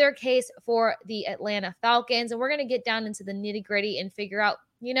plead their case for the Atlanta Falcons. And we're going to get down into the nitty-gritty and figure out,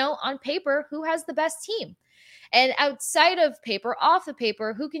 on paper, who has the best team. And outside of paper, off the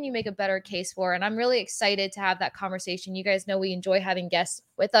paper, who can you make a better case for? And I'm really excited to have that conversation. You guys know we enjoy having guests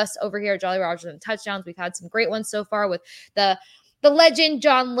with us over here at Jolly Rogers and Touchdowns. We've had some great ones so far with the legend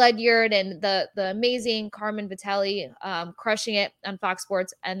John Ledyard and the amazing Carmen Vitelli crushing it on Fox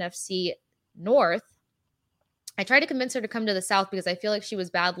Sports NFC North. I tried to convince her to come to the South because I feel like she was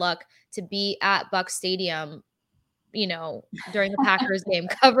bad luck to be at Bucs Stadium, during the Packers game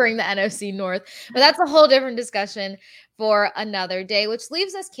covering the NFC North. But that's a whole different discussion for another day, which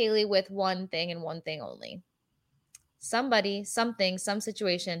leaves us, Kaylee, with one thing and one thing only. Somebody, something, some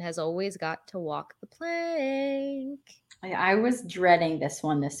situation has always got to walk the plank. I was dreading this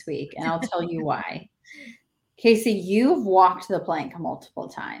one this week, and I'll tell you why. Casey, you've walked the plank multiple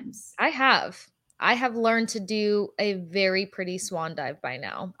times. I have learned to do a very pretty swan dive by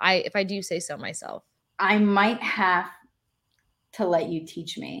now. If I do say so myself. I might have to let you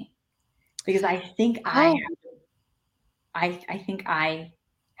teach me because I think I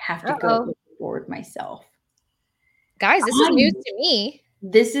have to go forward myself. Guys, this is news to me.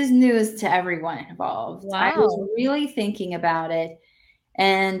 This is news to everyone involved. Wow. I was really thinking about it.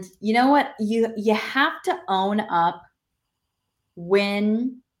 And you know what? You have to own up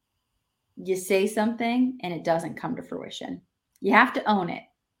when you say something and it doesn't come to fruition. You have to own it.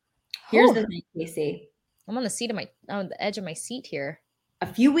 Here's the thing, Casey. I'm on the edge of my seat here. A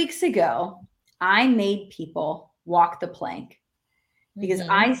few weeks ago, I made people walk the plank because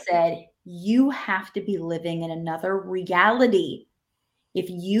I said, you have to be living in another reality if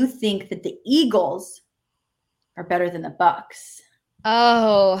you think that the Eagles are better than the Bucs.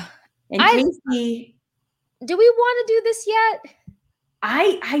 Oh. And Casey, do we want to do this yet?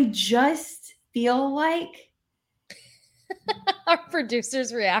 I just feel like our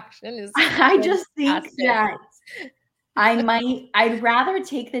producer's reaction is I just think that I'd rather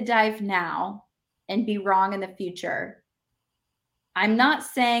take the dive now and be wrong in the future. I'm not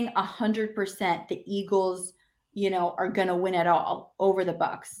saying 100% the Eagles, are going to win it all over the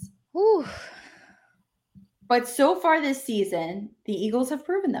Bucs. Whew. But so far this season, the Eagles have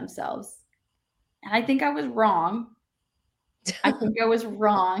proven themselves. And I think I was wrong.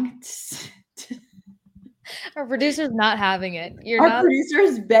 Our producer's not having it. Our producer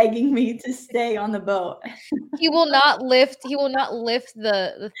is begging me to stay on the boat. He will not lift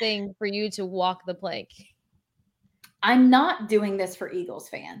the thing for you to walk the plank. I'm not doing this for Eagles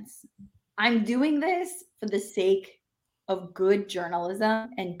fans. I'm doing this for the sake of good journalism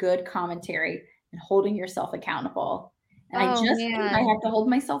and good commentary and holding yourself accountable. And I think I have to hold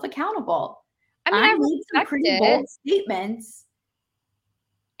myself accountable. I made some pretty bold statements.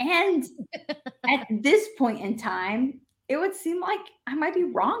 And at this point in time, it would seem like I might be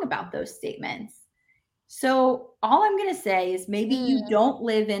wrong about those statements. So all I'm going to say is maybe you don't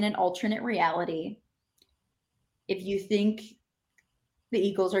live in an alternate reality if you think the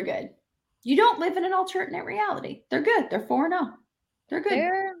Eagles are good. You don't live in an alternate reality. They're good. They're 4-0. They're good.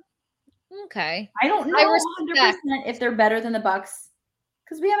 Okay. I don't know 100% if they're better than the Bucs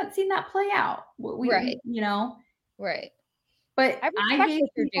because we haven't seen that play out. Right. You know? Right. But I gave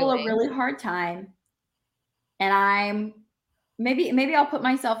people a really hard time, and maybe I'll put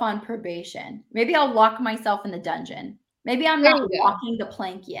myself on probation. Maybe I'll lock myself in the dungeon. Maybe I'm not walking the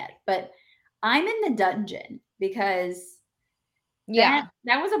plank yet, but I'm in the dungeon because that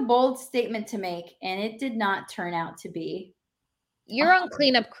was a bold statement to make, and it did not turn out to be. You're on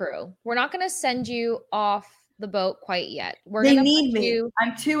cleanup crew. We're not going to send you off the boat quite yet. They need me.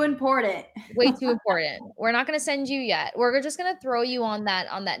 I'm too important. Way too important. We're not going to send you yet. We're just going to throw you on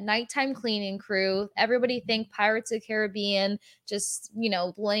that nighttime cleaning crew. Everybody think Pirates of the Caribbean, just,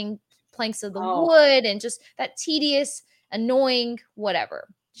 laying planks of the wood and just that tedious, annoying, whatever.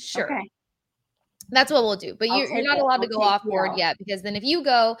 Sure. Okay. That's what we'll do. But you're not allowed to go off board yet, because then if you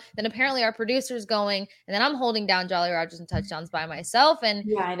go, then apparently our producer's going, and then I'm holding down Jolly Rogers and Touchdowns by myself. And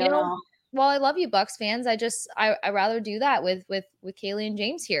I don't know. Well, I love you, Bucks fans. I rather do that with Kaylee and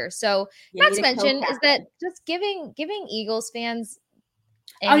James here. So not to mention is that just giving Eagles fans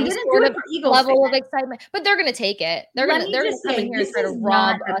any sort of level of excitement, but they're gonna take it. They're gonna come in here and try to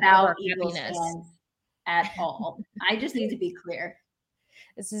rob us of our happiness at all. I just need to be clear.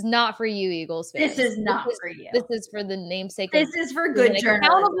 This is not for you, Eagles fans. This is not for you. This is for the namesake. This is for good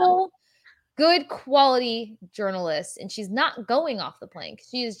journalism. Good quality journalists, and she's not going off the plank.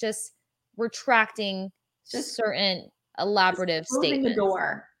 She is just retracting certain elaborative statements. The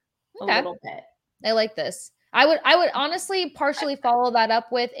door a little bit. I like this. I would honestly partially follow that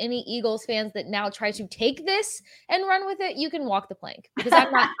up with any Eagles fans that now try to take this and run with it. You can walk the plank, because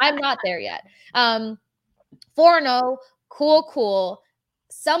I'm not there yet. 4-0, cool.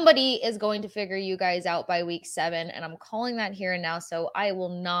 Somebody is going to figure you guys out by week 7, and I'm calling that here and now. So I will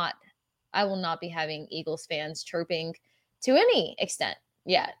not be having Eagles fans chirping to any extent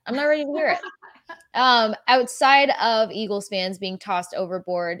yet. I'm not ready to hear it. Outside of Eagles fans being tossed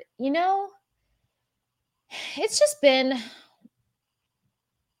overboard, it's just been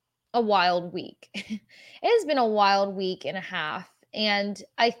a wild week. It has been a wild week and a half. And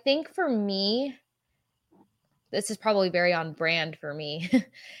I think for me, this is probably very on brand for me,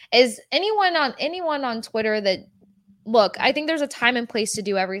 is anyone on Twitter that, look, I think there's a time and place to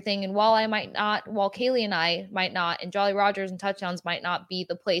do everything. And while Kaylee and I might not, and Jolly Rogers and Touchdowns might not be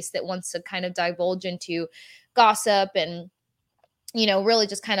the place that wants to kind of divulge into gossip and, really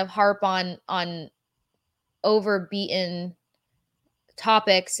just kind of harp on overbeaten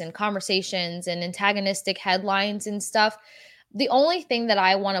topics and conversations and antagonistic headlines and stuff. The only thing that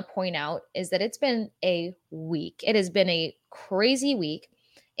I want to point out is that it's been a week. It has been a crazy week.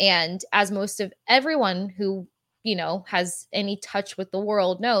 And as most of everyone who, has any touch with the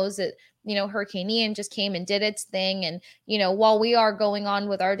world knows that, Hurricane Ian just came and did its thing. And, while we are going on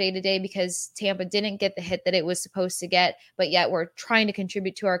with our day-to-day because Tampa didn't get the hit that it was supposed to get, but yet we're trying to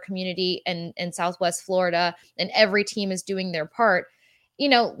contribute to our community in Southwest Florida, and every team is doing their part.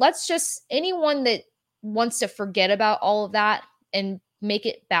 Let's just, anyone that wants to forget about all of that and make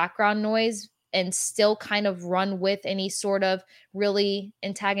it background noise and still kind of run with any sort of really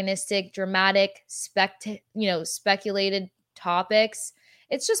antagonistic, dramatic, speculated topics,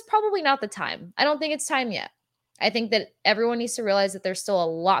 it's just probably not the time. I don't think it's time yet. I think that everyone needs to realize that there's still a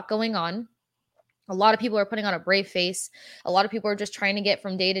lot going on. A lot of people are putting on a brave face. A lot of people are just trying to get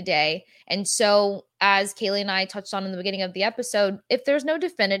from day to day. And so, as Kaylee and I touched on in the beginning of the episode, if there's no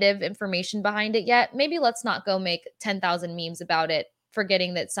definitive information behind it yet, maybe let's not go make 10,000 memes about it,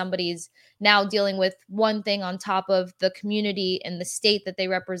 forgetting that somebody's now dealing with one thing on top of the community and the state that they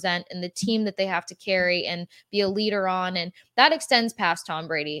represent and the team that they have to carry and be a leader on. And that extends past Tom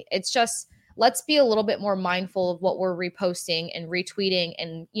Brady. It's just, let's be a little bit more mindful of what we're reposting and retweeting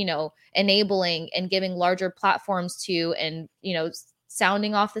and, enabling and giving larger platforms to, and,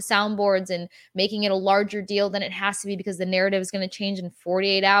 sounding off the soundboards and making it a larger deal than it has to be because the narrative is going to change in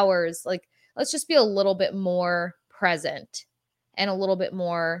 48 hours. Like, let's just be a little bit more present and a little bit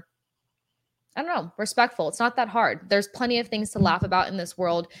more, respectful. It's not that hard. There's plenty of things to laugh about in this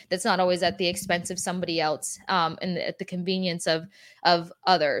world that's not always at the expense of somebody else, and at the convenience of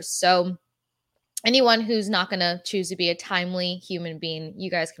others. So anyone who's not going to choose to be a timely human being,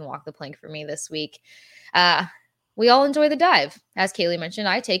 you guys can walk the plank for me this week. We all enjoy the dive. As Kaylee mentioned,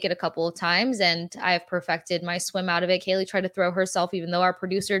 I take it a couple of times and I have perfected my swim out of it. Kaylee tried to throw herself, even though our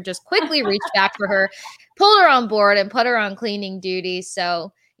producer just quickly reached back for her, pulled her on board and put her on cleaning duty.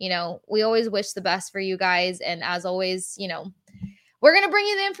 So, we always wish the best for you guys. And as always, we're going to bring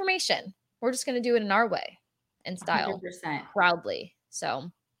you the information. We're just going to do it in our way and style 100%. proudly.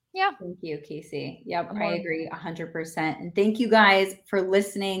 So Yeah. Thank you, Casey. Yep, I agree 100%. And thank you guys for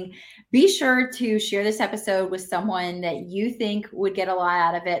listening. Be sure to share this episode with someone that you think would get a lot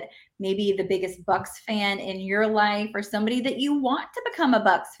out of it. Maybe the biggest Bucs fan in your life, or somebody that you want to become a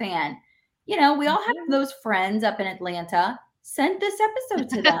Bucs fan. You know, we all have those friends up in Atlanta. Send this episode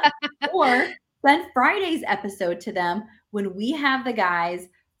to them or send Friday's episode to them when we have the guys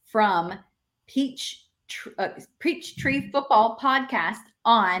from Peachtree Football Podcast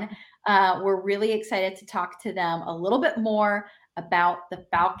on. We're really excited to talk to them a little bit more about the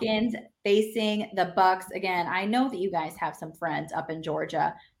Falcons facing the Bucs. Again, I know that you guys have some friends up in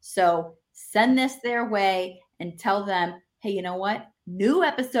Georgia, so send this their way and tell them, hey, you know what? New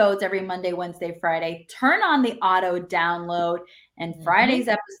episodes every Monday, Wednesday, Friday. Turn on the auto download. And Friday's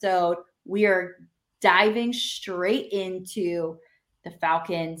episode, we are diving straight into the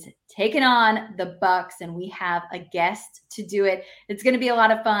Falcons taking on the Bucs, and we have a guest to do it. It's going to be a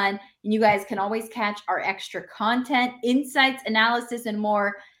lot of fun, and you guys can always catch our extra content, insights, analysis, and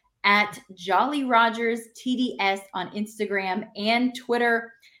more at Jolly Rogers TDS on Instagram and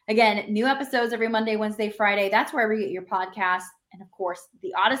Twitter. Again, new episodes every Monday, Wednesday, Friday. That's wherever you get your podcasts. And of course,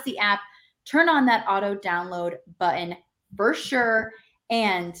 the Odyssey app. Turn on that auto download button for sure.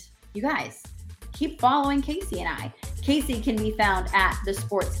 And you guys, keep following Casey and I. Casey can be found at The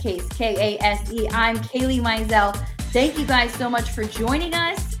Sports Case, Kase. I'm Kaylee Mizell. Thank you guys so much for joining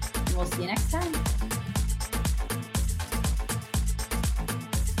us, and we'll see you next time.